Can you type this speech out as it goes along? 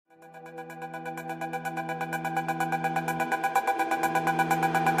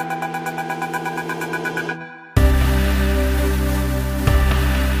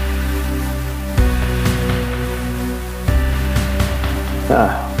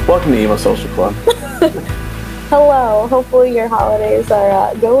Welcome to Emo Social Club. Hello. Hopefully your holidays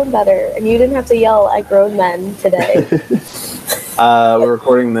are going better, and you didn't have to yell at grown men today. We're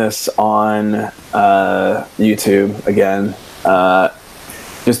recording this on YouTube again,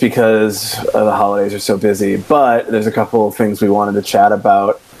 just because the holidays are so busy. But there's a couple of things we wanted to chat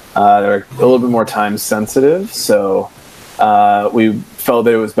about that are a little bit more time sensitive. So we felt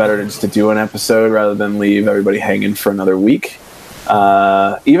that it was better just to do an episode rather than leave everybody hanging for another week.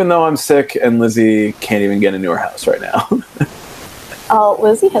 Even though I'm sick and Lizzie can't even get into her house right now. Oh,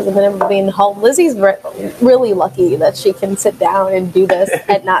 Lizzie hasn't been able to be in home. Lizzie's really lucky that she can sit down and do this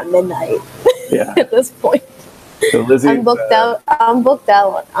at not midnight. Yeah. At this point. So Lizzie, I'm booked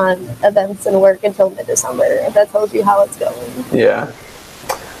out on events and work until mid-December. If that tells you how it's going. Yeah.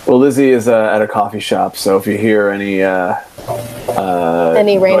 Well, Lizzie is at a coffee shop, so if you hear any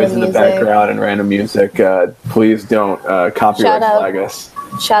random noise in the background and random music, please don't copyright flag us.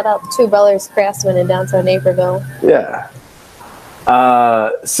 Shout out to Brothers Craftsman in downtown Naperville. Yeah.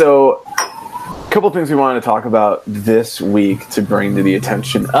 So a couple things we wanted to talk about this week to bring to the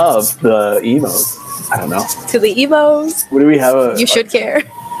attention of the emos. I don't know. To the emos. What do we have? You should care.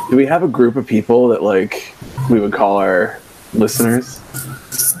 Do we have a group of people that we would call our listeners?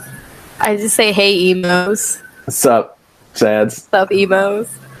 I just say, hey, emos. What's up, sads? What's up, emos?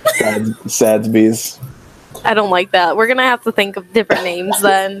 Sadsbees. I don't like that. We're going to have to think of different names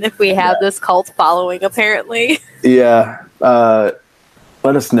then if we have this cult following, apparently. Yeah. Let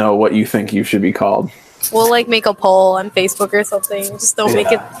us know what you think you should be called. We'll make a poll on Facebook or something. Just don't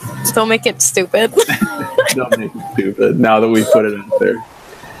make it stupid. Don't make it stupid now that we put it out there.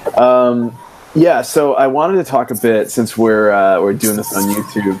 Yeah, so I wanted to talk a bit, since we're doing this on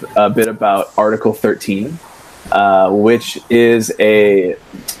YouTube, a bit about Article 13, which is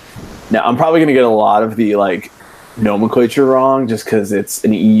now I'm probably going to get a lot of the nomenclature wrong, just because it's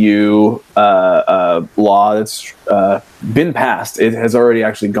an EU law that's been passed. It has already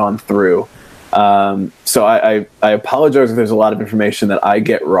actually gone through. So I apologize if there's a lot of information that I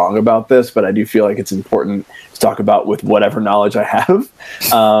get wrong about this, but I do feel like it's important to talk about with whatever knowledge I have.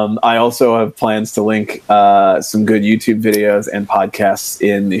 I also have plans to link some good YouTube videos and podcasts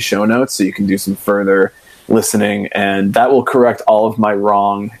in the show notes, so you can do some further listening, and that will correct all of my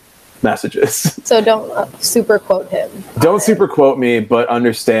wrong messages. So don't super quote him. Don't super quote me, but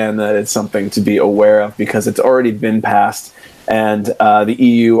understand that it's something to be aware of because it's already been passed. And the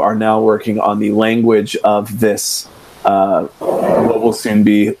EU are now working on the language of this, what will soon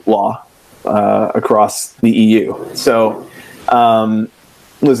be law across the EU. So,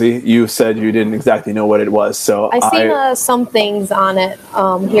 Lizzie, you said you didn't exactly know what it was. So I seen some things on it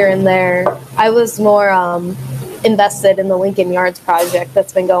here and there. I was more invested in the Lincoln Yards project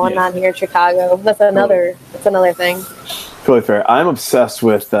that's been going on here in Chicago. That's another thing. Totally fair. I'm obsessed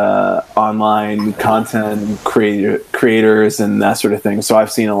with online content creators and that sort of thing. So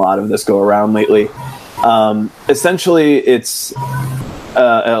I've seen a lot of this go around lately. Essentially, it's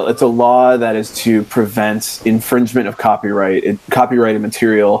a law that is to prevent infringement of copyrighted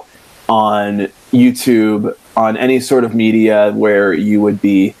material on YouTube, on any sort of media where you would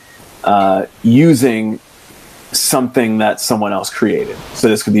be using something that someone else created. So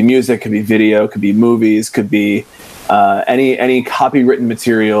this could be music, could be video, could be movies, could be any copywritten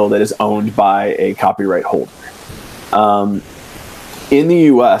material that is owned by a copyright holder. In the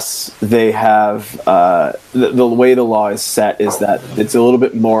U.S., they have the way the law is set is that it's a little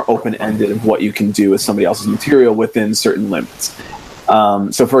bit more open-ended of what you can do with somebody else's material within certain limits.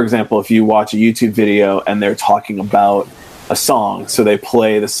 So, for example, if you watch a YouTube video and they're talking about a song, so they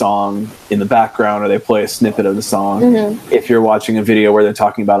play the song in the background or they play a snippet of the song. Mm-hmm. If you're watching a video where they're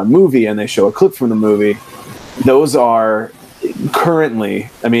talking about a movie and they show a clip from the movie, those are currently,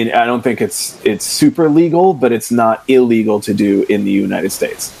 I mean, I don't think it's super legal, but it's not illegal to do in the United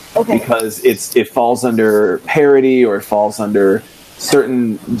States. Okay. Because it falls under parody, or it falls under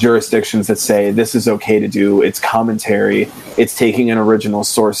certain jurisdictions that say this is okay to do. It's commentary. It's taking an original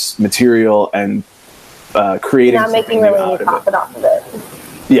source material and creating, not making really any profit off of it.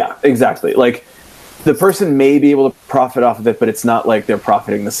 Yeah, exactly. The person may be able to profit off of it, but it's not like they're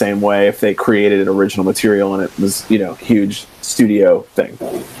profiting the same way if they created an original material and it was, huge studio thing.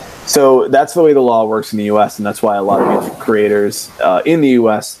 So that's the way the law works in the U.S., and that's why a lot of creators in the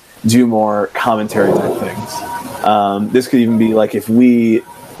U.S. do more commentary type things. This could even be if we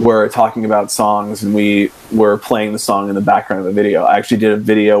were talking about songs and we were playing the song in the background of a video. I actually did a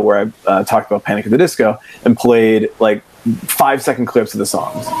video where I talked about Panic at the Disco and played 5-second clips of the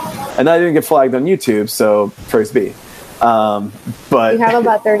songs, and I didn't get flagged on YouTube, so praise be. But you have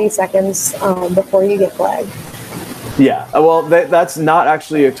about 30 seconds before you get flagged. Yeah, well, that's not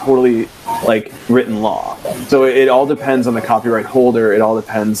actually a totally like written law. So it all depends on the copyright holder. It all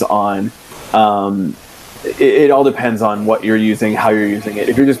depends on, it all depends on what you're using, how you're using it.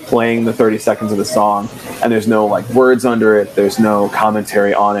 If you're just playing the 30 seconds of the song and there's no like words under it, there's no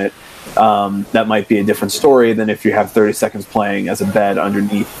commentary on it, that might be a different story than if you have 30 seconds playing as a bed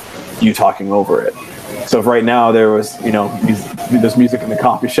underneath you talking over it. So if right now there was, there's music in the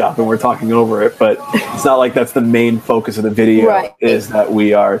coffee shop and we're talking over it, but it's not like that's the main focus of the video, right, is that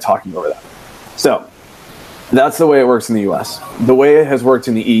we are talking over that. So that's the way it works in the US. The way it has worked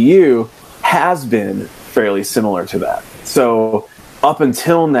in the EU has been fairly similar to that. So up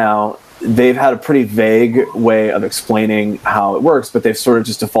until now, they've had a pretty vague way of explaining how it works, but they've sort of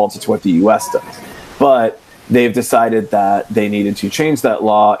just defaulted to what the US does. But they've decided that they needed to change that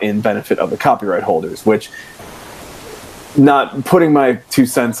law in benefit of the copyright holders, which, not putting my 2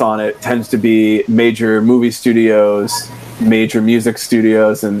 cents on it, tends to be major movie studios, major music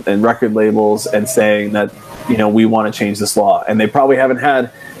studios, and record labels, and saying that, we want to change this law. And they probably haven't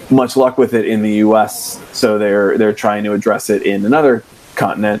had much luck with it in the US, so they're trying to address it in another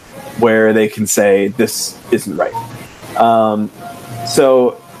continent where they can say this isn't right.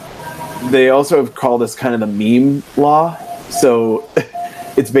 So they also have called this kind of the meme law. So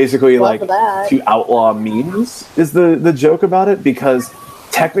it's basically like to outlaw memes is the joke about it, because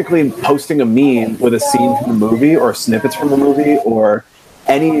technically posting a meme with a scene from the movie or snippets from the movie or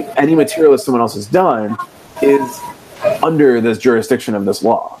any material that someone else has done is under this jurisdiction of this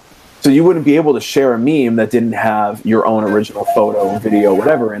law. So you wouldn't be able to share a meme that didn't have your own original photo, video,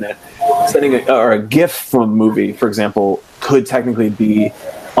 whatever in it. Sending a GIF from a movie, for example, could technically be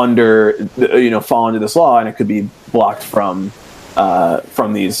under, fall under this law, and it could be blocked from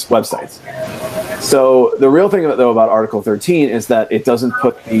these websites. So the real thing, though, about Article 13 is that it doesn't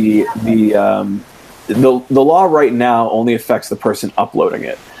put the law right now only affects the person uploading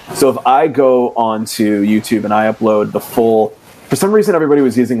it. So if I go onto YouTube and I upload the full, for some reason everybody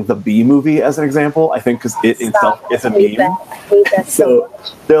was using the Bee Movie as an example, I think because it itself is a meme. So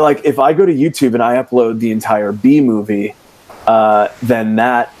they're like, if I go to YouTube and I upload the entire Bee Movie, then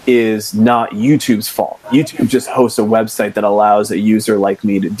that is not YouTube's fault. YouTube just hosts a website that allows a user like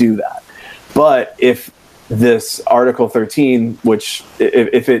me to do that. But if this Article 13, which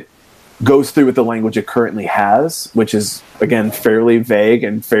if it goes through with the language it currently has, which is, again, fairly vague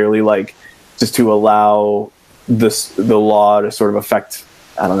and fairly like just to allow the law to sort of affect,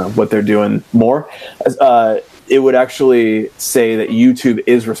 I don't know, what they're doing more, it would actually say that YouTube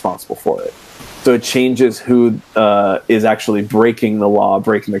is responsible for it. So it changes who is actually breaking the law,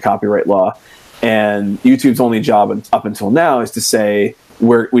 breaking the copyright law. And YouTube's only job up until now is to say,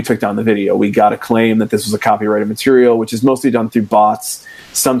 we took down the video. We got a claim that this was a copyrighted material, which is mostly done through bots,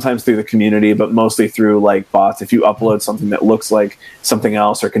 sometimes through the community, but mostly through like bots. If you upload something that looks like something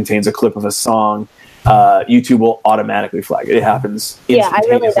else or contains a clip of a song, YouTube will automatically flag it. It happens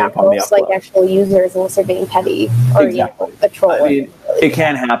instantaneously upon the upload. Like actual users, unless they're being petty or a troll. I mean, it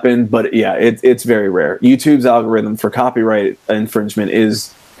can happen, but yeah, it's very rare. YouTube's algorithm for copyright infringement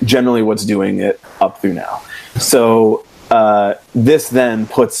is generally what's doing it up through now. So this then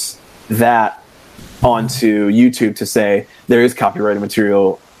puts that onto YouTube to say there is copyrighted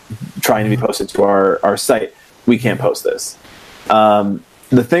material trying to be posted to our site. We can't post this.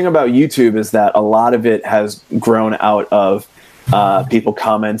 The thing about YouTube is that a lot of it has grown out of people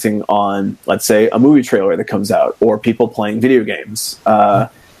commenting on, let's say, a movie trailer that comes out, or people playing video games,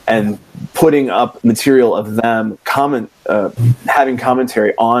 and putting up material of them having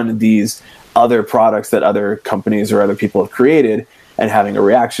commentary on these other products that other companies or other people have created and having a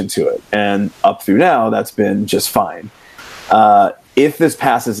reaction to it. And up through now, that's been just fine. If this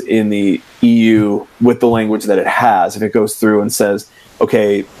passes in the EU with the language that it has, if it goes through and says,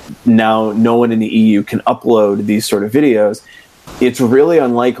 okay, now no one in the EU can upload these sort of videos, it's really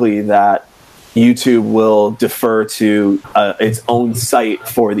unlikely that YouTube will defer to its own site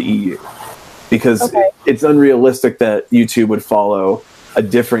for the EU, because it's unrealistic that YouTube would follow a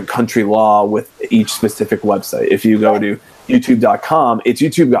different country law with each specific website. If you go to youtube.com, it's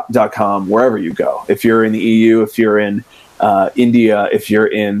youtube.com wherever you go. If you're in the EU, if you're in India, if you're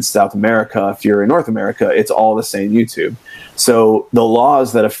in South America, if you're in North America, it's all the same YouTube. So the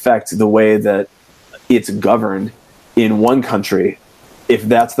laws that affect the way that it's governed in one country, if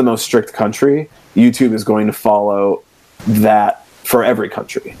that's the most strict country, YouTube is going to follow that for every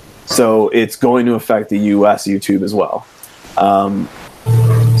country. So it's going to affect the US YouTube as well.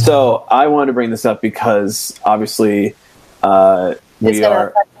 So I wanted to bring this up because obviously we're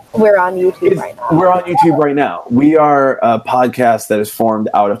on YouTube right now. We're on YouTube right now. We are a podcast that is formed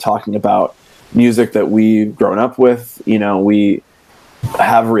out of talking about music that we've grown up with. You know, we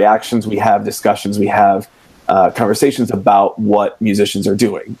have reactions, we have discussions, we have conversations about what musicians are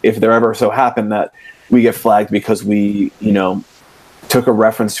doing. If there ever so happen that we get flagged because we, you know, took a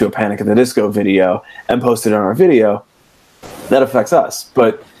reference to a Panic at the Disco video and posted it on our video, that affects us.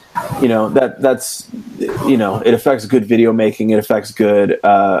 But you know, that's you know, it affects good video making, it affects good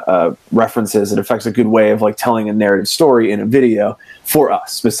references, it affects a good way of like telling a narrative story in a video for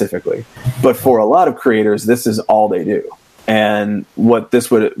us specifically. But for a lot of creators, this is all they do. And what this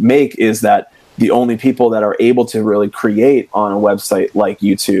would make is that the only people that are able to really create on a website like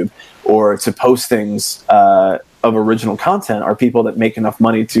YouTube or to post things of original content are people that make enough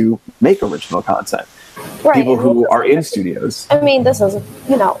money to make original content. Right. People who are in studios. I mean, this is,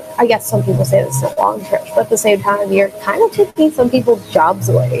 you know, I guess some people say this is a long stretch, but at the same time, you're kind of taking some people's jobs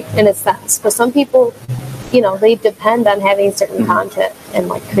away in a sense. But some people, you know, they depend on having certain content and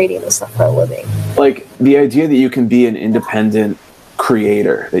like creating this stuff for a living. Like the idea that you can be an independent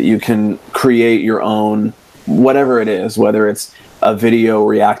creator, that you can create your own, whatever it is, whether it's a video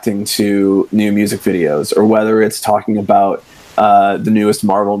reacting to new music videos or whether it's talking about the newest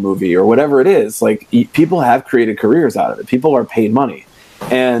Marvel movie or whatever it is, like people have created careers out of it. People are paid money.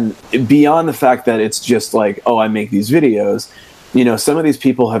 And beyond the fact that it's just like, oh, I make these videos, you know, some of these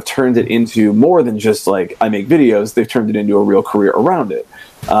people have turned it into more than just like, I make videos. They've turned it into a real career around it.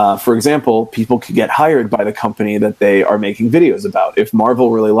 For example, people could get hired by the company that they are making videos about. If Marvel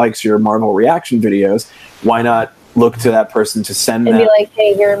really likes your Marvel reaction videos, why not look to that person to send them? And be like,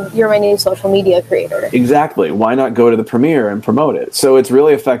 hey, you're my new social media creator. Exactly. Why not go to the premiere and promote it? So it's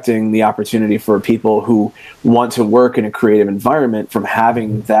really affecting the opportunity for people who want to work in a creative environment from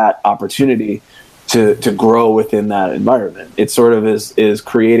having that opportunity to grow within that environment. It sort of is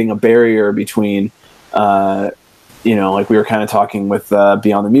creating a barrier between, you know, like we were kind of talking with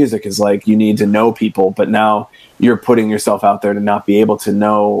Beyond the Music, is like you need to know people, but now you're putting yourself out there to not be able to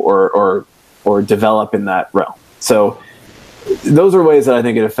know or develop in that realm. So those are ways that I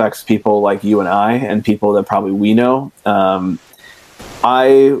think it affects people like you and I and people that probably we know.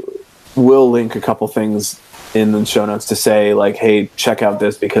 I will link a couple things in the show notes to say like, hey, check out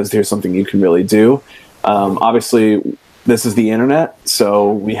this because here's something you can really do. Obviously, this is the internet,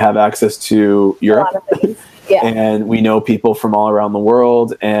 so we have access to Europe. A lot of things. Yeah. And we know people from all around the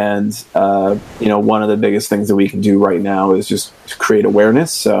world. And, you know, one of the biggest things that we can do right now is just create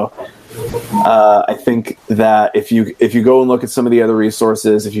awareness. So I think that if you go and look at some of the other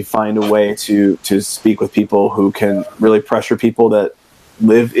resources, if you find a way to speak with people who can really pressure people that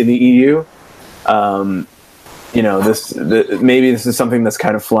live in the EU, you know, maybe this is something that's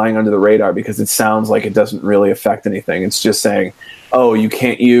kind of flying under the radar because it sounds like it doesn't really affect anything. It's just saying, oh, you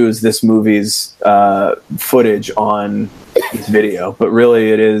can't use this movie's footage on this video, but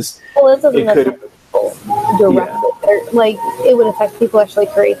really it is. Well, it doesn't affect people directly. Yeah. Like, it would affect people who actually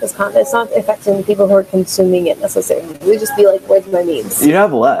create this content. It's not affecting people who are consuming it necessarily. It would just be like, where's my memes? You'd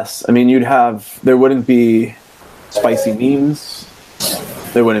have less. I mean, there wouldn't be spicy memes.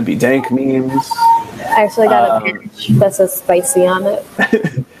 There wouldn't be dank memes. I actually got a patch that says spicy on it.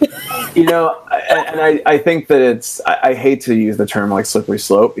 You know, and I think that I hate to use the term like slippery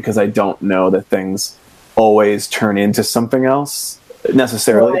slope because I don't know that things always turn into something else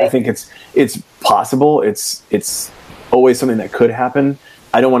necessarily. Right. I think it's possible. It's always something that could happen.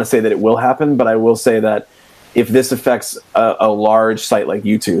 I don't want to say that it will happen, but I will say that if this affects a large site like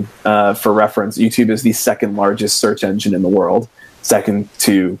YouTube, for reference, YouTube is the second largest search engine in the world, second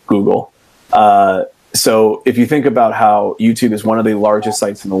to Google. So if you think about how YouTube is one of the largest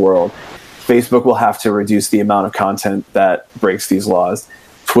sites in the world, Facebook will have to reduce the amount of content that breaks these laws.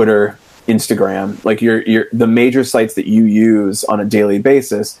 Twitter, Instagram, like the major sites that you use on a daily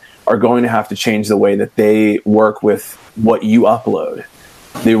basis are going to have to change the way that they work with what you upload.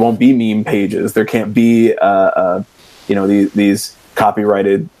 There won't be meme pages. There can't be, you know, these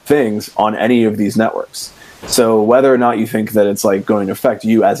copyrighted things on any of these networks. So whether or not you think that it's like going to affect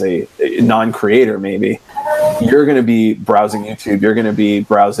you as a non-creator, maybe you're going to be browsing YouTube, you're going to be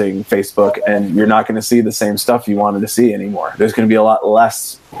browsing Facebook, and you're not going to see the same stuff you wanted to see anymore. There's going to be a lot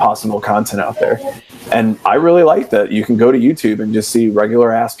less possible content out there. And I really like that you can go to YouTube and just see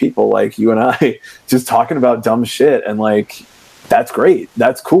regular ass people like you and I just talking about dumb shit. And like, that's great.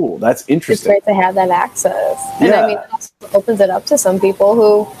 That's cool. That's interesting. It's great to have that access. And yeah. I mean, it also opens it up to some people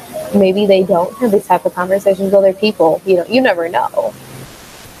who maybe they don't have these type of conversations with other people. You know, you never know.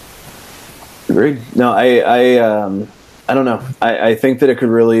 Agreed. No, I don't know. I think that it could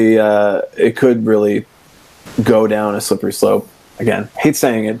really go down a slippery slope. again, hate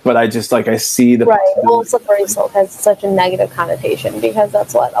saying it, but I just like I see the right. Well, slippery slope has such a negative connotation because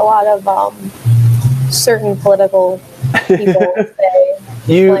that's what a lot of certain political people say.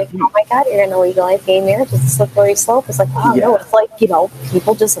 Like, oh my God, you're going to legalize gay marriage. It's a slippery slope. It's like, wow, no, it's like, you know,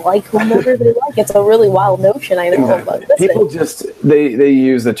 people just like whomever they like. It's a really wild notion, I know. Exactly. But people just, they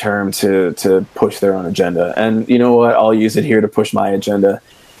use the term to push their own agenda. And you know what? I'll use it here to push my agenda.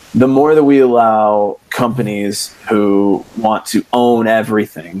 The more that we allow companies who want to own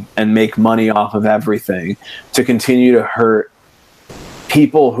everything and make money off of everything to continue to hurt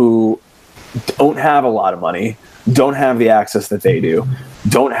people who don't have a lot of money, don't have the access that they do,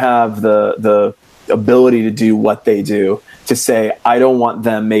 don't have the ability to do what they do, to say, I don't want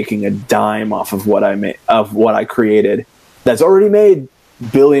them making a dime off of what I created that's already made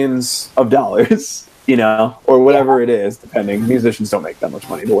billions of dollars, you know, or whatever it is, depending. Musicians don't make that much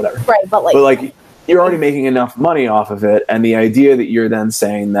money, but whatever. Right, but like you're already making enough money off of it, and the idea that you're then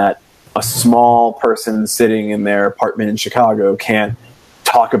saying that a small person sitting in their apartment in Chicago can't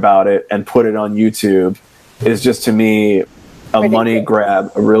talk about it and put it on YouTube is just, to me, a money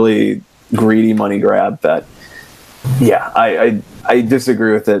grab, a really greedy money grab that, I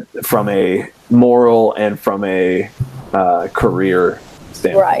disagree with it from a moral and from a career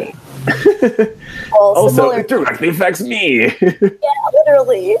standpoint. Right. Well, also, it directly affects me. Yeah,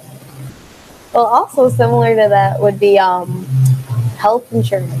 literally. Well, also similar to that would be health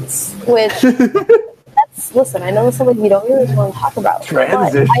insurance, which listen, I know it's something you don't really want to talk about.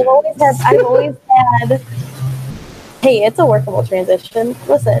 Transition. I've always had. Hey, it's a workable transition.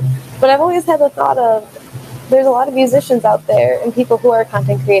 Listen, but I've always had the thought of there's a lot of musicians out there and people who are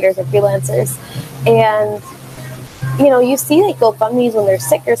content creators or freelancers, and you know, you see like GoFundMe's when they're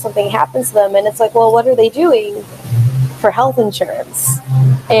sick or something happens to them, and it's like, well, what are they doing for health insurance?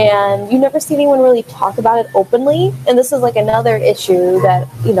 And you never see anyone really talk about it openly. And this is like another issue that,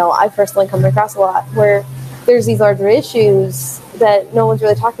 you know, I personally come across a lot, where there's these larger issues that no one's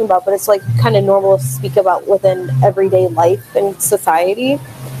really talking about, but it's like kind of normal to speak about within everyday life and society,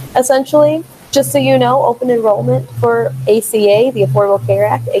 essentially. Just so you know, open enrollment for ACA, the Affordable Care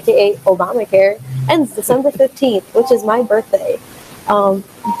Act, aka Obamacare, ends December 15th, which is my birthday.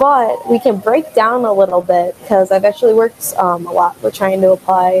 But we can break down a little bit, because I've actually worked a lot with trying to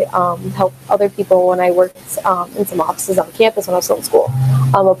apply, help other people when I worked in some offices on campus when I was still in school,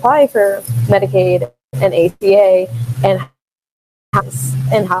 apply for Medicaid and ACA,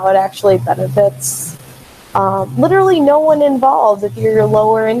 and how it actually benefits literally no one involved if you're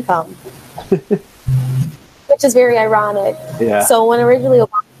lower income, which is very ironic. Yeah. So when originally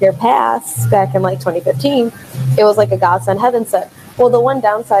Obamacare passed back in like 2015, it was like a godsend. Heaven sent. Well, the one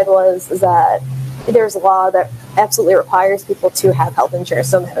downside is that there's a law that absolutely requires people to have health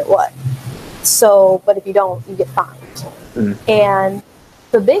insurance no matter what. So, but if you don't, you get fined. And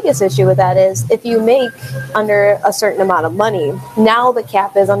the biggest issue with that is if you make under a certain amount of money, now the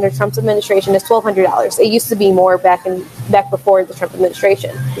cap is under Trump's administration is $1,200. It used to be more back before the Trump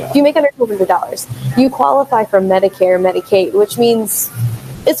administration. Yeah. If you make under $1,200, you qualify for Medicare, Medicaid, which means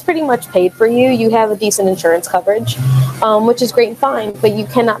it's pretty much paid for you. You have a decent insurance coverage, which is great and fine, but you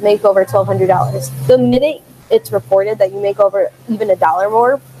cannot make over $1,200. The minute it's reported that you make over even $1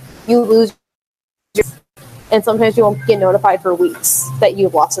 more, you lose your, and sometimes you won't get notified for weeks that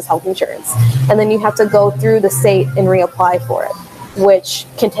you've lost this health insurance. And then you have to go through the state and reapply for it, which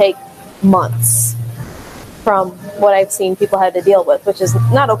can take months from what I've seen people had to deal with, which is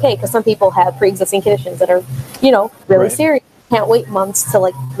not okay, because some people have pre-existing conditions that are, you know, really serious. Can't wait months to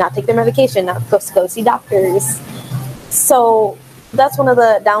like not take their medication, not go see doctors. So that's one of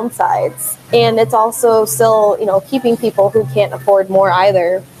the downsides. And it's also still, you know, keeping people who can't afford more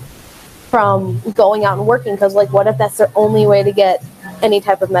either from going out and working, because like what if that's their only way to get any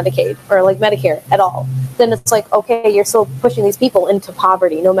type of Medicaid or like Medicare at all? Then it's like, okay, you're still pushing these people into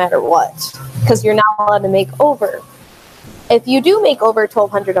poverty no matter what, because you're not allowed to make over. If you do make over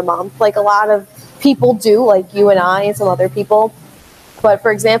 $1,200 a month, like a lot of people do, like you and I and some other people, but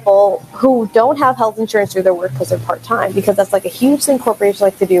for example, who don't have health insurance through their work because they're part-time, because that's like a huge thing corporations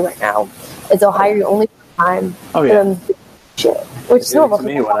like to do right now, is they'll hire you only part-time. Oh yeah. Shit, which is normal. To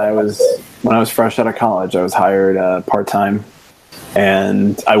me, when I was fresh out of college, I was hired part-time,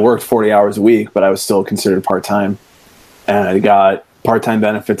 and I worked 40 hours a week, but I was still considered part-time, and I got part-time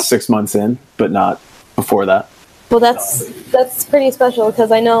benefits 6 months in, but not before that. Well, that's pretty special,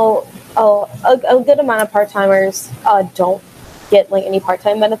 because I know a good amount of part-timers don't get like any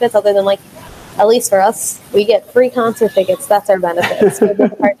part-time benefits other than like, at least for us, we get free concert tickets. That's our benefits for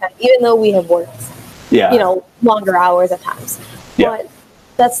part-time, even though we have worked, you know, longer hours at times. Yeah. But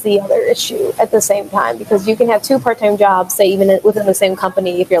That's the other issue at the same time, because you can have 2 part-time jobs, say even within the same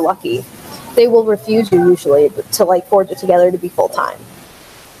company, if you're lucky. They will refuse you usually to like forge it together to be full-time,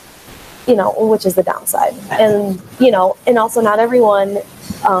 which is the downside. And, and also not everyone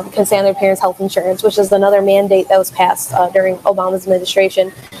can stay on their parents' health insurance, which is another mandate that was passed during Obama's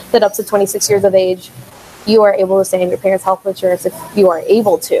administration, that up to 26 years of age, you are able to stay on your parents' health insurance if you are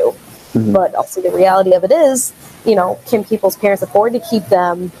able to. Mm-hmm. But also the reality of it is, can people's parents afford to keep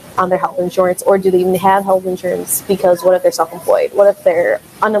them on their health insurance, or do they even have health insurance? Because what if they're self-employed? What if they're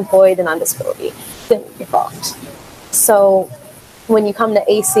unemployed and on disability? Then you're fucked. So when you come to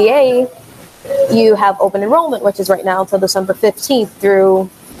ACA, you have open enrollment, which is right now until December 15th through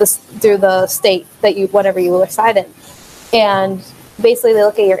the state that whatever you reside in. And basically they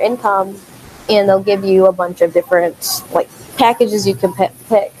look at your income and they'll give you a bunch of different like packages you can pick.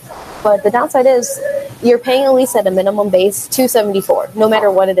 But the downside is you're paying at least at a minimum base $274. No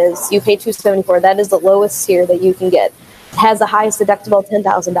matter what it is, you pay $274. That is the lowest tier that you can get. It has the highest deductible,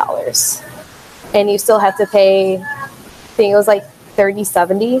 $10,000. And you still have to pay, I think it was like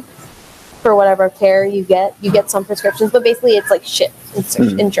 $30.70 for whatever care you get. You get some prescriptions, but basically it's like shit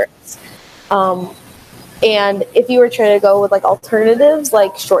insurance. And if you were trying to go with like alternatives,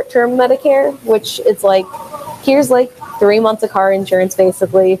 like short-term Medicare, which it's like, here's like 3 months of car insurance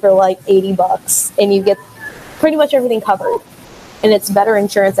basically for like $80, and you get pretty much everything covered. And it's better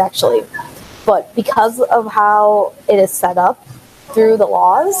insurance actually. But because of how it is set up through the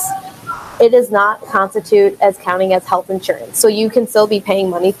laws, it does not constitute as counting as health insurance. So you can still be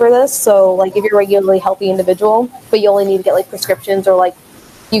paying money for this. So like if you're a regularly healthy individual, but you only need to get like prescriptions, or like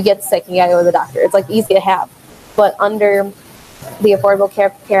you get sick and you gotta go to the doctor, it's like easy to have. But under the Affordable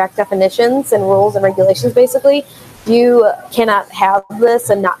Care Act definitions and rules and regulations, basically, you cannot have this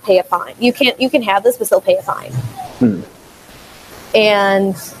and not pay a fine. You can have this but still pay a fine.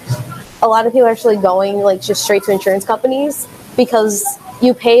 And a lot of people are actually going like just straight to insurance companies because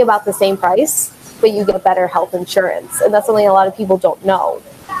you pay about the same price, but you get better health insurance. And that's something a lot of people don't know.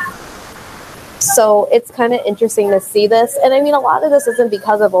 So it's kind of interesting to see this. And I mean, a lot of this isn't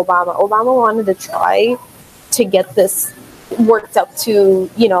because of Obama. Obama wanted to try to get this worked up to,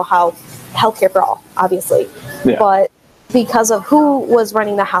 how healthcare for all, obviously. Yeah. But because of who was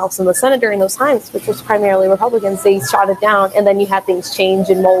running the House and the Senate during those times, which was primarily Republicans, they shot it down, and then you had things change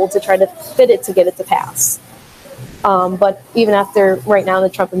and mold to try to fit it to get it to pass. But even after right now in the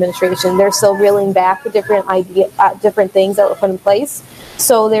Trump administration, they're still reeling back different different things that were put in place.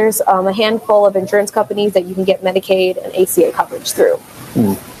 So there's a handful of insurance companies that you can get Medicaid and ACA coverage through.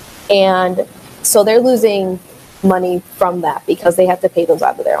 And so they're losing money from that because they have to pay those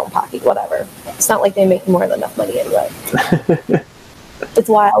out of their own pocket, whatever. It's not like they make more than enough money anyway. It's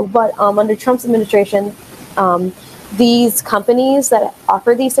wild. But under Trump's administration, these companies that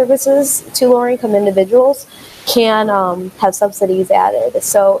offer these services to lower-income individuals can have subsidies added.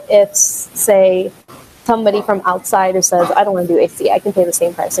 So if, say, somebody from outside who says, I don't want to do ACA, I can pay the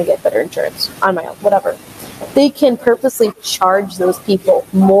same price and get better insurance on my own, whatever, they can purposely charge those people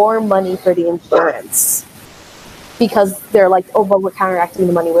more money for the insurance because they're like, oh, but we're counteracting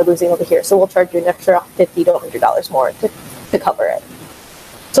the money we're losing over here, so we'll charge you an extra $50 to $100 more to cover it.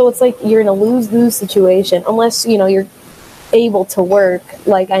 So it's like you're in a lose-lose situation unless, you're able to work.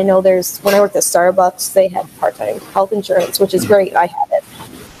 Like I know when I worked at Starbucks, they had part-time health insurance, which is great. I had it.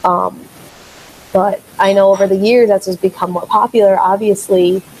 But I know over the years that's just become more popular.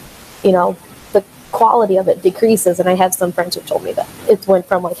 Obviously, the quality of it decreases. And I have some friends who told me that it went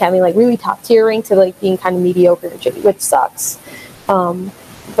from like having like really top tier rank to like being kind of mediocre and shitty, which sucks.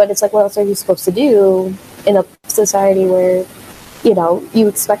 But it's like, what else are you supposed to do in a society where you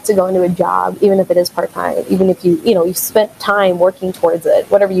expect to go into a job, even if it is part-time, even if you spent time working towards it,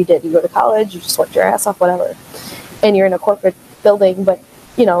 whatever you did, you go to college, you just worked your ass off, whatever, and you're in a corporate building, but,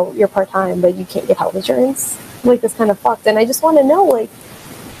 you're part-time, but you can't get health insurance. Like, this kind of fucked. And I just want to know, like,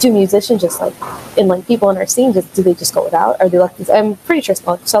 do musicians just, like, and, like, people in our scene, do they just go without? Are they lucky? I'm pretty sure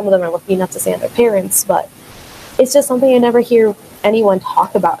some of them are lucky enough to stay on their parents, but it's just something I never hear anyone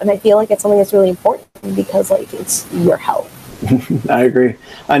talk about. And I feel like it's something that's really important because, like, it's your health. I agree.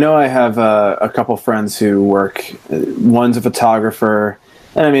 I know I have a couple friends who work. One's a photographer,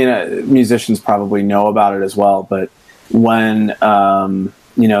 and I mean, musicians probably know about it as well. But when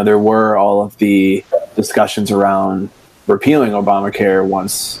there were all of the discussions around repealing Obamacare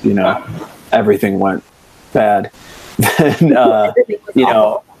once everything went bad, then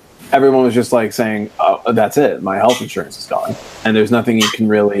everyone was just like saying, "Oh, that's it. My health insurance is gone, and there's nothing you can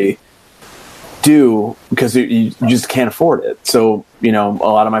really do because you just can't afford it." So a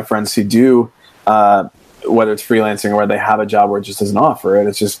lot of my friends who do whether it's freelancing or whether they have a job where it just doesn't offer it.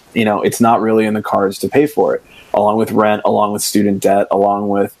 It's just, it's not really in the cards to pay for it, along with rent, along with student debt, along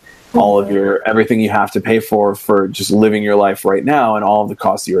with all of everything you have to pay for just living your life right now and all of the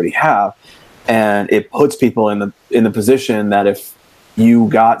costs you already have. And it puts people in the position that if you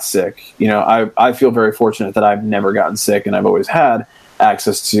got sick, I feel very fortunate that I've never gotten sick, and I've always had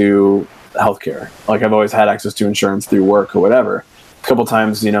access to healthcare. Like, I've always had access to insurance through work or whatever. A couple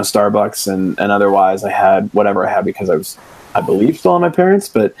times, Starbucks and otherwise, I had whatever I had because I believe, still on my parents.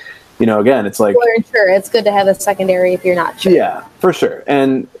 But, again, it's like, well, sure, it's good to have a secondary if you're not sure. Yeah, for sure.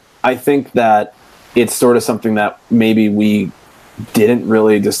 And I think that it's sort of something that maybe we didn't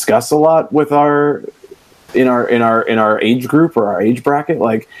really discuss a lot with in our age group or our age bracket.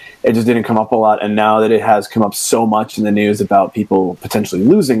 Like, it just didn't come up a lot. And now that it has come up so much in the news about people potentially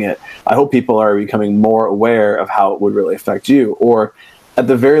losing it, I hope people are becoming more aware of how it would really affect you, or at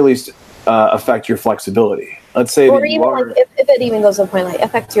the very least affect your flexibility. Let's say, or even like if it even goes to the point like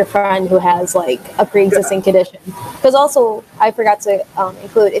affects your friend who has like a pre-existing condition. Because also, I forgot to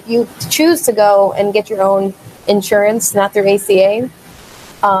include, if you choose to go and get your own insurance, not through ACA,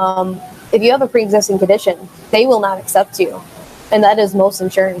 if you have a pre-existing condition, they will not accept you. And that is most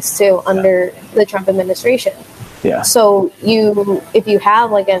insurance too under the Trump administration. Yeah. So if you have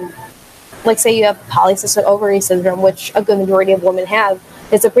say you have polycystic ovary syndrome, which a good majority of women have,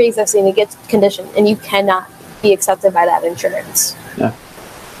 it's a pre-existing condition, and you cannot be accepted by that insurance. Yeah.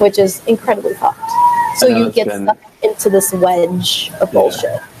 Which is incredibly fucked. So you get stuck into this wedge of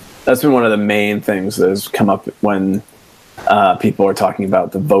bullshit. That's been one of the main things that has come up when people are talking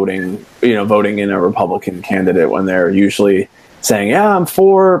about the voting in a Republican candidate, when they're usually saying, yeah, I'm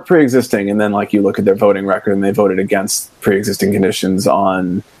for pre-existing. And then like you look at their voting record and they voted against pre-existing conditions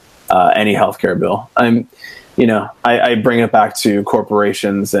on any healthcare bill. I bring it back to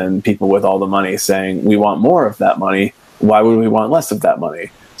corporations and people with all the money saying, we want more of that money. Why would we want less of that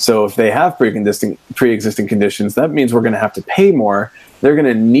money? So if they have pre-existing conditions, that means we're going to have to pay more. They're going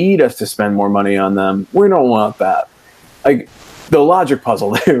to need us to spend more money on them. We don't want that. Like, the logic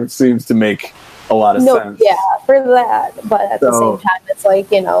puzzle there seems to make a lot of sense. Yeah, for that. But at the same time, it's like,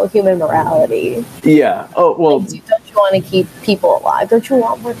 human morality. Yeah. Oh, well. Don't you want to keep people alive? Don't you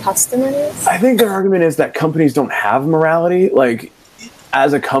want more customers? I think their argument is that companies don't have morality. Like,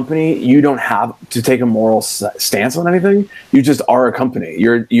 as a company, you don't have to take a moral stance on anything. You just are a company.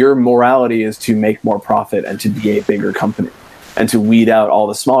 Your morality is to make more profit and to be a bigger company, and to weed out all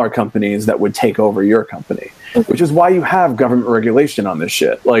the smaller companies that would take over your company, which is why you have government regulation on this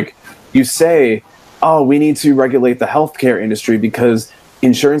shit. Like, you say, oh, we need to regulate the healthcare industry because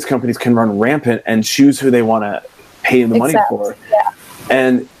insurance companies can run rampant and choose who they want to pay the money for. Yeah.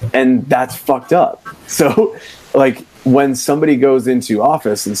 And that's fucked up. So, like, when somebody goes into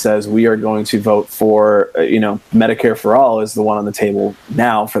office and says, we are going to vote for, Medicare for all is the one on the table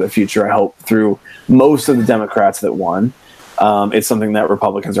now for the future, I hope, through most of the Democrats that won. It's something that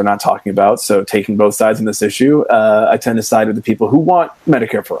Republicans are not talking about. So taking both sides in this issue, I tend to side with the people who want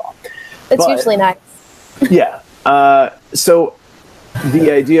Medicare for all. It's usually nice. Yeah. So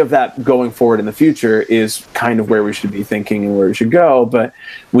the idea of that going forward in the future is kind of where we should be thinking and where we should go. But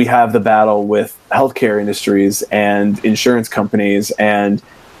we have the battle with healthcare industries and insurance companies and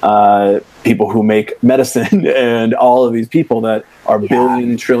people who make medicine and all of these people that are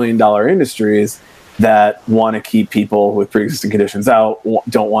billion, trillion-dollar industries that want to keep people with pre-existing conditions out,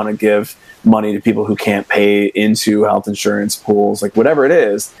 don't want to give money to people who can't pay into health insurance pools, like whatever it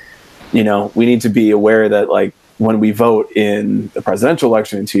is. We need to be aware that, like, when we vote in the presidential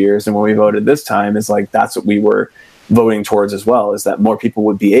election in 2 years and when we voted this time, is like, that's what we were voting towards as well, is that more people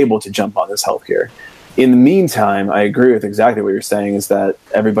would be able to jump on this healthcare. In the meantime, I agree with exactly what you're saying, is that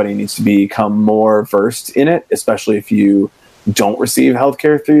everybody needs to become more versed in it, especially if you don't receive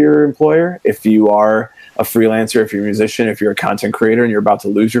healthcare through your employer. If you are a freelancer, if you're a musician, if you're a content creator and you're about to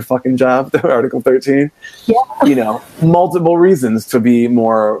lose your fucking job, Article 13, multiple reasons to be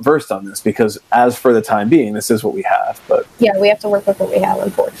more versed on this, because as for the time being, this is what we have. But yeah, we have to work with what we have,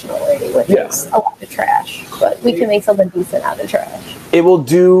 unfortunately, which is a lot of trash, but we can make something decent out of trash. It will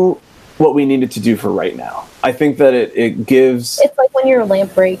do what we need it to do for right now. I think that it gives... It's like when your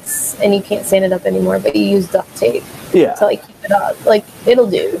lamp breaks and you can't stand it up anymore, but you use duct tape to like keep it up. Like, it'll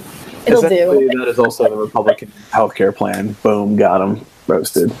do. It'll do. That is also the Republican healthcare plan. Boom, got him.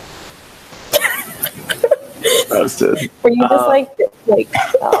 Roasted. Roasted. Were you just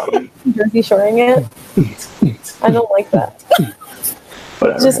Jersey Shoring it? I don't like that.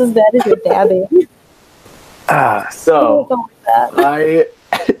 Whatever. Just as bad as your dabbing. So don't like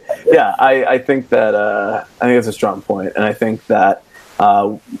that. I think that I think it's a strong point, and I think that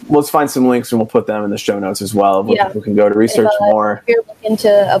let's find some links and we'll put them in the show notes as well, where people can go to research more. If you're looking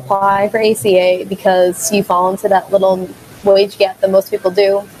to apply for ACA because you fall into that little wage gap that most people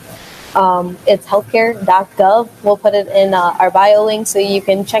do, it's healthcare.gov. We'll put it in our bio link so you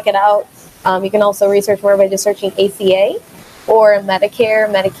can check it out. You can also research more by just searching ACA or Medicare,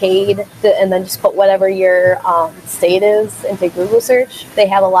 Medicaid, and then just put whatever your state is into Google search. They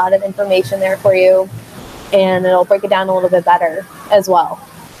have a lot of information there for you, and it'll break it down a little bit better as well.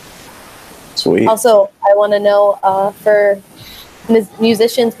 Sweet. Also, I want to know for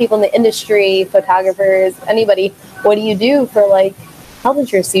musicians, people in the industry, photographers, anybody, what do you do for like health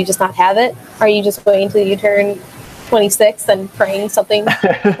insurance? Do you just not have it? Are you just waiting until you turn 26 and praying something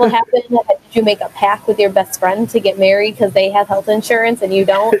will happen? Did you make a pact with your best friend to get married because they have health insurance and you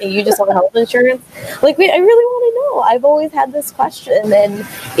don't, and you just want health insurance? Like, I really want to know. I've always had this question, and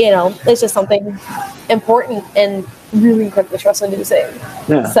it's just something important and really quickly stress-inducing.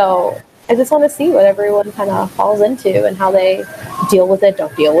 Yeah. So I just want to see what everyone kind of falls into and how they deal with it,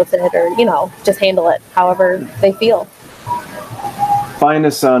 don't deal with it, or just handle it however they feel. Find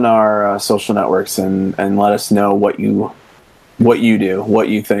us on our social networks and let us know what you do, what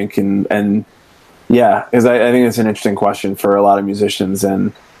you think, and yeah, because I think it's an interesting question for a lot of musicians,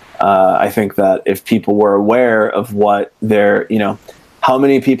 and I think that if people were aware of what their, how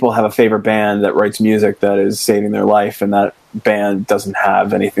many people have a favorite band that writes music that is saving their life, and that band doesn't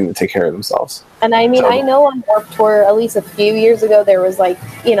have anything to take care of themselves. And I mean, I know on Warped Tour, at least a few years ago, there was like,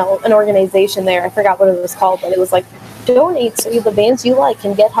 an organization there. I forgot what it was called, but it was like, donate so the bands you like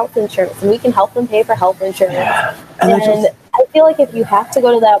can get health insurance, and we can help them pay for health insurance. Yeah. And I feel like if you have to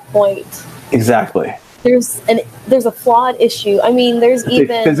go to that point, exactly, there's a flawed issue. I mean, there's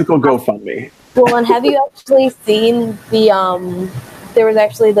even physical GoFundMe. Well, and have you actually seen the there was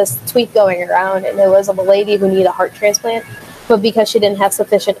actually this tweet going around, and it was of a lady who needed a heart transplant, but because she didn't have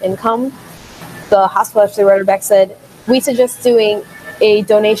sufficient income, the hospital actually wrote her back, said, we suggest doing a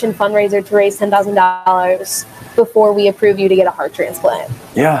donation fundraiser to raise $10,000 before we approve you to get a heart transplant.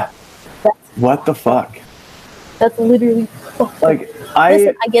 Yeah. What the fuck? That's literally like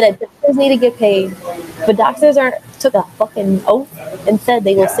Listen, I get it. Doctors need to get paid, but doctors took a fucking oath and said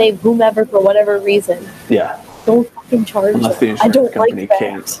they will save whomever for whatever reason. Yeah. Don't fucking charge unless them. The insurance company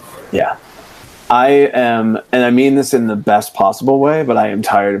can't. Yeah. I am, and I mean this in the best possible way, but I am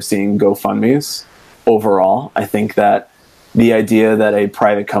tired of seeing GoFundMes overall. I think that the idea that a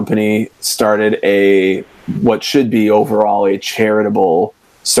private company started what should be overall a charitable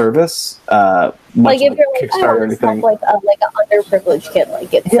service, like if you're like, Kickstarter or anything, like an underprivileged kid, like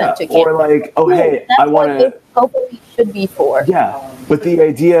get sent to or like, oh hey, I want to. Hopefully, should be for. Yeah, but the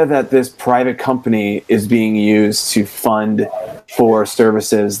idea that this private company is being used to fund for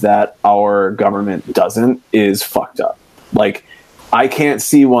services that our government doesn't is fucked up. Like, I can't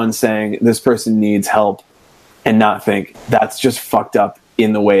see one saying this person needs help and not think that's just fucked up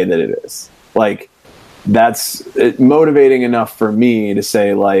in the way that it is. Like, that's motivating enough for me to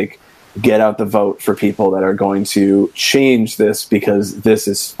say, like, get out the vote for people that are going to change this, because this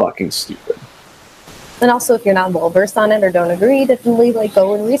is fucking stupid. And also, if you're not well versed on it or don't agree, definitely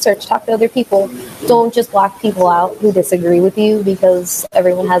go and research, talk to other people. Don't just block people out who disagree with you, because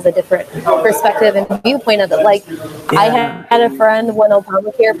everyone has a different perspective and viewpoint of it. Like, I had a friend when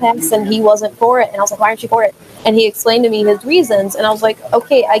Obamacare passed, and he wasn't for it, and I was like, why aren't you for it? And he explained to me his reasons, and I was like,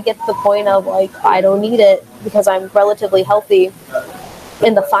 okay, I get the point of, like, I don't need it because I'm relatively healthy,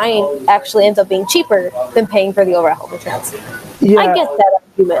 and the fine actually ends up being cheaper than paying for the overall health insurance. Yeah. I get that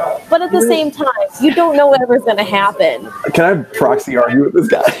argument, but at the same time, you don't know whatever's going to happen. Can I proxy argue with this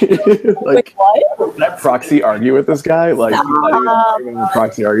guy? Like, what? Can I proxy argue with this guy? Like, I'm going to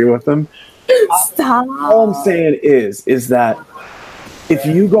proxy argue with him. Stop. All I'm saying is that if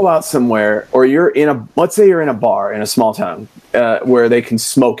you go out somewhere, or let's say you're in a bar in a small town where they can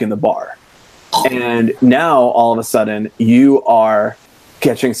smoke in the bar, and now all of a sudden you are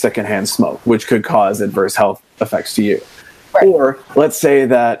catching secondhand smoke, which could cause adverse health effects to you. Right. Or let's say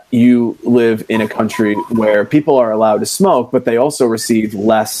that you live in a country where people are allowed to smoke, but they also receive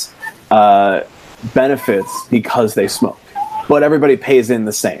less benefits because they smoke. But everybody pays in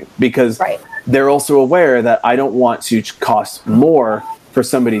the same, because they're also aware that I don't want to cost more for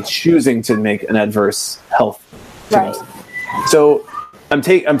somebody choosing to make an adverse health choice. So I'm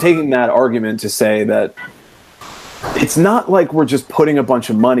taking that argument to say that it's not like we're just putting a bunch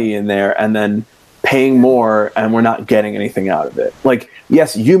of money in there and then paying more and we're not getting anything out of it. Like,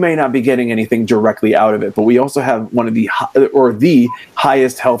 yes, you may not be getting anything directly out of it, but we also have one of the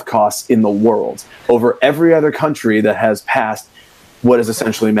highest health costs in the world over every other country that has passed what is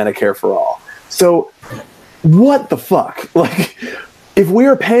essentially Medicare for all. So what the fuck? Like, if we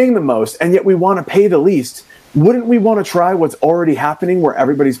are paying the most and yet we want to pay the least, wouldn't we want to try what's already happening where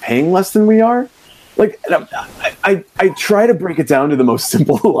everybody's paying less than we are? Like, I try to break it down to the most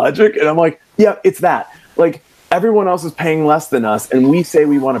simple logic, and I'm like, yeah, it's that. Like, everyone else is paying less than us, and we say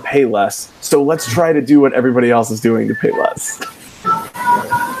we want to pay less, so let's try to do what everybody else is doing to pay less.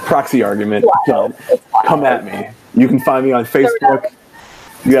 Proxy argument. Done. Come at me. You can find me on Facebook.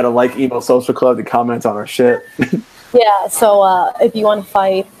 You got to like Emo Social Club to comment on our shit. Yeah, so if you want to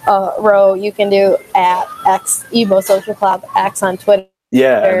fight Ro, you can do at X Emo Social Club X on Twitter.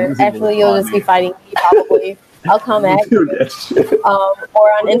 Yeah. Actually, you'll just be fighting me probably. I'll come at you.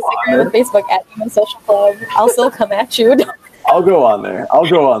 Or on Instagram and Facebook at Emo Social Club. I'll still come at you. I'll go on there.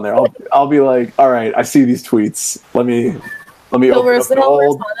 I'll be like, all right, I see these tweets. Let me He'll respond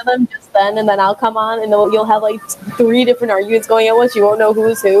to them just then, and then I'll come on, and you'll have like 3 different arguments going at once. You won't know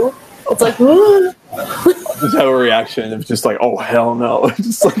who's who. It's like, just have a reaction of just like, oh hell no.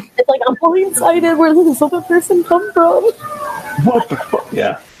 Just like, it's like I'm blindsided. Where did this other person come from? What the fuck?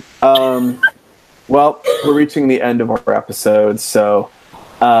 Yeah. Well, we're reaching the end of our episode, so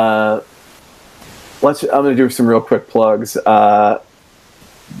I'm gonna do some real quick plugs.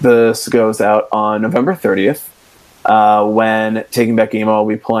 This goes out on November 30th. When Taking Back Emo will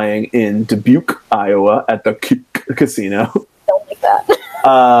be playing in Dubuque, Iowa at the casino. Don't like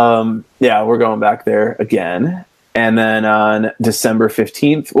that. Yeah, we're going back there again. And then on December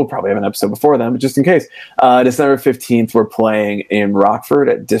 15th, we'll probably have an episode before then, but just in case, December 15th, we're playing in Rockford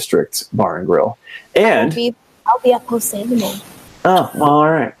at District Bar and Grill. And I'll be at Post Animal. Oh, well,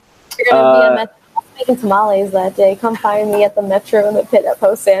 all right. You're going to be making tamales that day. Come find me at the Metro in the Pit at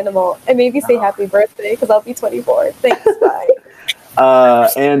Post Animal, and maybe say happy birthday because I'll be 24. Thanks, bye.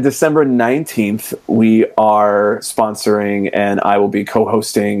 And December 19th, we are sponsoring, and I will be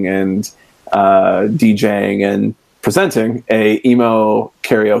co-hosting and DJing and presenting a emo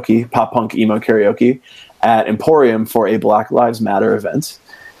karaoke, pop punk emo karaoke at Emporium for a Black Lives Matter event.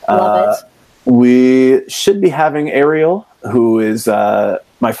 Love it. We should be having Ariel, who is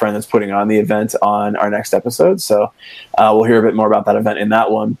my friend that's putting on the event, on our next episode. So we'll hear a bit more about that event in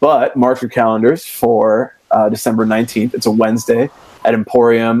that one. But mark your calendars for December 19th. It's a Wednesday at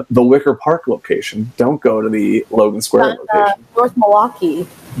Emporium, the Wicker Park location. Don't go to the Logan Square location. North Milwaukee.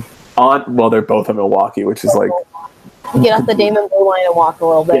 Well, they're both in Milwaukee, which is like... Get off the Damon Blue Line and walk a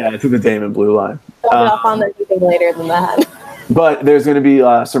little bit. Yeah, to the Damon Blue Line. Don't get off on anything later than that. But there's going to be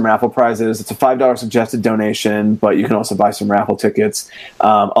some raffle prizes. It's a $5 suggested donation, but you can also buy some raffle tickets.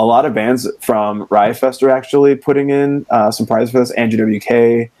 A lot of bands from Riot Fest are actually putting in some prizes for this. Andrew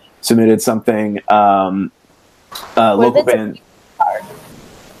WK submitted something. Local band.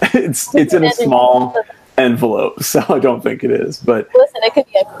 It's in a small envelope, so I don't think it is. But listen, it could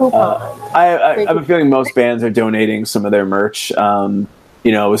be a coupon. I have a feeling most bands are donating some of their merch. It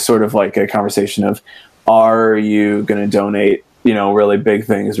was sort of like a conversation of, are you going to donate, really big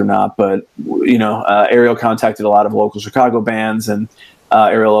things or not? But, Ariel contacted a lot of local Chicago bands, and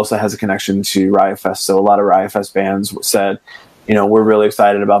Ariel also has a connection to Riot Fest. So a lot of Riot Fest bands said, we're really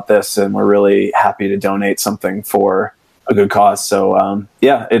excited about this, and we're really happy to donate something for a good cause. So,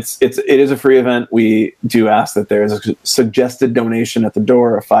 it is a free event. We do ask that there is a suggested donation at the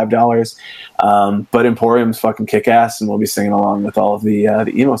door of $5. But Emporium's fucking kick ass, and we'll be singing along with all of the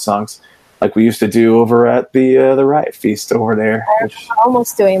emo songs, like we used to do over at the Riot Feast over there. I'm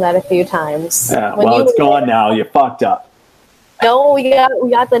almost doing that a few times. Yeah, it's gone now. You fucked up. No, we got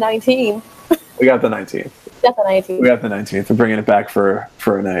the 19th. We got the 19th. We got the 19th. We're bringing it back for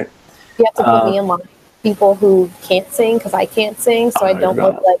a night. You have to put me in line. People who can't sing because I can't sing, so I don't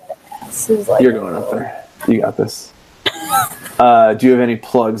look like the ass who's like. You're going up there. You got this. Do you have any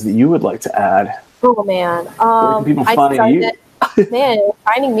plugs that you would like to add? Oh man, where can people find you? Man,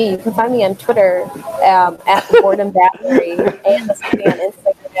 finding me, you can find me on Twitter at Boredom Battery, and the same on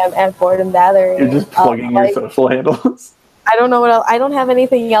Instagram at Boredom Battery. You're just plugging your social handles. I don't know what else. I don't have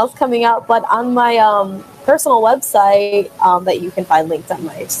anything else coming out, but on my personal website that you can find links on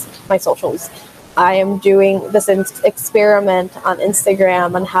my socials, I am doing this experiment on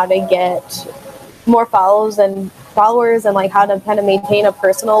Instagram on how to get more followers and like how to kind of maintain a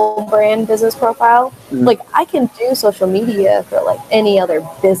personal brand business profile. Like I can do social media for like any other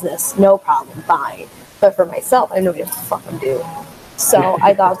business, no problem, fine. But for myself, I know what the fuck I'm doing. So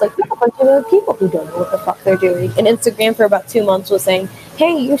I thought, like, there's a bunch of other people who don't know what the fuck they're doing. And Instagram for about 2 months was saying,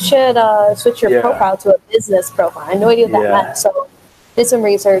 hey, you should switch your profile to a business profile. I had no idea what that meant. So did some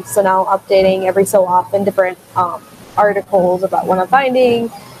research. So now I'm updating every so often different articles about what I'm finding,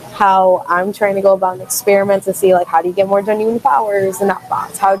 how I'm trying to go about experiments to see, like, how do you get more genuine followers and not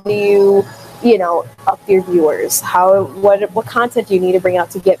bots? How do you up your viewers? What content do you need to bring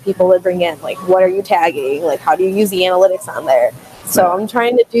out to get people to bring in? Like, what are you tagging? Like, how do you use the analytics on there? So I'm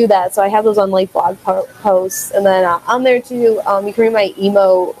trying to do that. So I have those on like blog posts, and then on there too, you can read my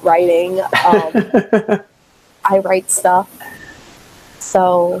emo writing. I write stuff.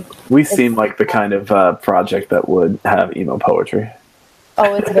 So we seem like the kind of project that would have emo poetry.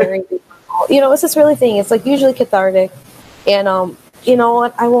 Oh, it's very, it's just really thing. It's like usually cathartic, and you know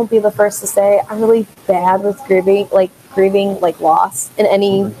what? I won't be the first to say I'm really bad with grieving like loss in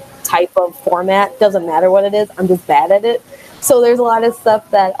any type of format. Doesn't matter what it is. I'm just bad at it. So there's a lot of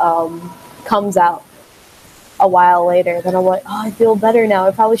stuff that comes out a while later. Then I'm like, oh, I feel better now.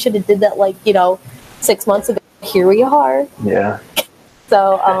 I probably should have did that 6 months ago. Here we are. Yeah.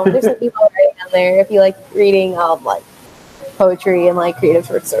 So there's some email writing on there if you like reading like poetry and like creative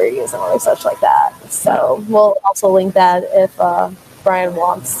short stories and all such like that. So we'll also link that if Brian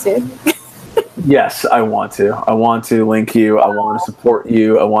wants to. Yes, I want to. I want to link you. I want to support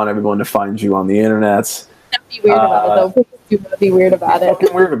you. I want everyone to find you on the internet. Don't be weird about it, though. Please do not be weird about it.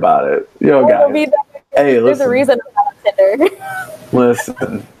 Fucking weird about it. Yo, guys. Hey, listen. There's a reason I'm not on Tinder.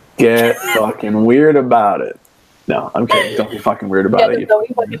 Listen, get fucking weird about it. No, I'm kidding. Don't be fucking weird about it. Don't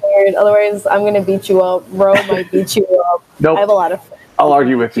be fucking weird. Otherwise, I'm going to beat you up. Ro might beat you up. Nope. I have a lot of friends. I'll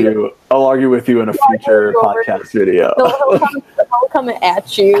argue with you. I'll argue with you in a future podcast video. I'll come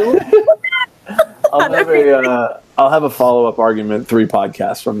at you. I'll have a follow-up argument 3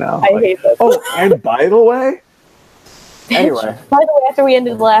 podcasts from now. I hate this. Oh, and by the way, anyway. By the way, after we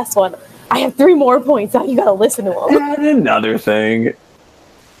ended the last one, I have 3 more points. Now you got to listen to them. And another thing.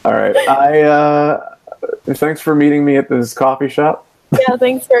 All right. Thanks for meeting me at this coffee shop. Yeah,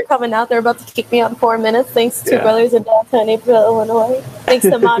 thanks for coming out. They're about to kick me out in 4 minutes. Thanks to Two Brothers in downtown Naperville, Illinois. Thanks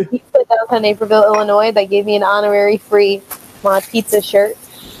to Mod Pizza downtown Naperville, Illinois. They gave me an honorary free Mod Pizza shirt.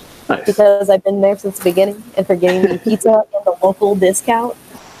 Nice. Because I've been there since the beginning, and for getting me pizza and the local discount.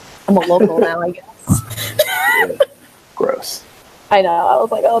 I'm a local now, I guess. Gross. I know. I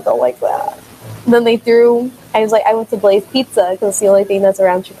was like, oh, don't like that. Then I went to Blaze Pizza because it's the only thing that's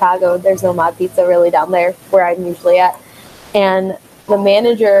around Chicago. There's no Mod Pizza really down there where I'm usually at. And the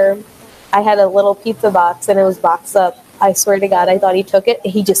manager, I had a little pizza box and it was boxed up. I swear to God, I thought he took it.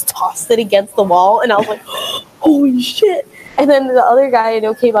 And he just tossed it against the wall. And I was like, holy shit. And then the other guy I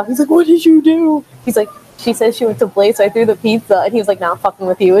know came up. He's like, what did you do? He's like, she said she went to Blaze, so I threw the pizza. And he was like, nah, I'm fucking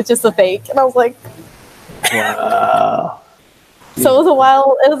with you. It's just a fake. And I was like, wow. So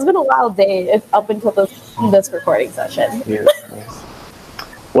it's been a wild day up until this recording session.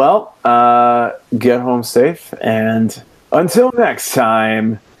 Well, get home safe, and until next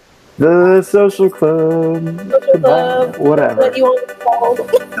time, the social club, whatever. What you want to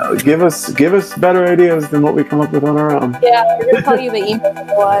call? Give us better ideas than what we come up with on our own. Yeah, we're gonna tell you the emo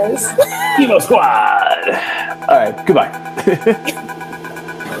otherwise. Emo Squad. All right, goodbye.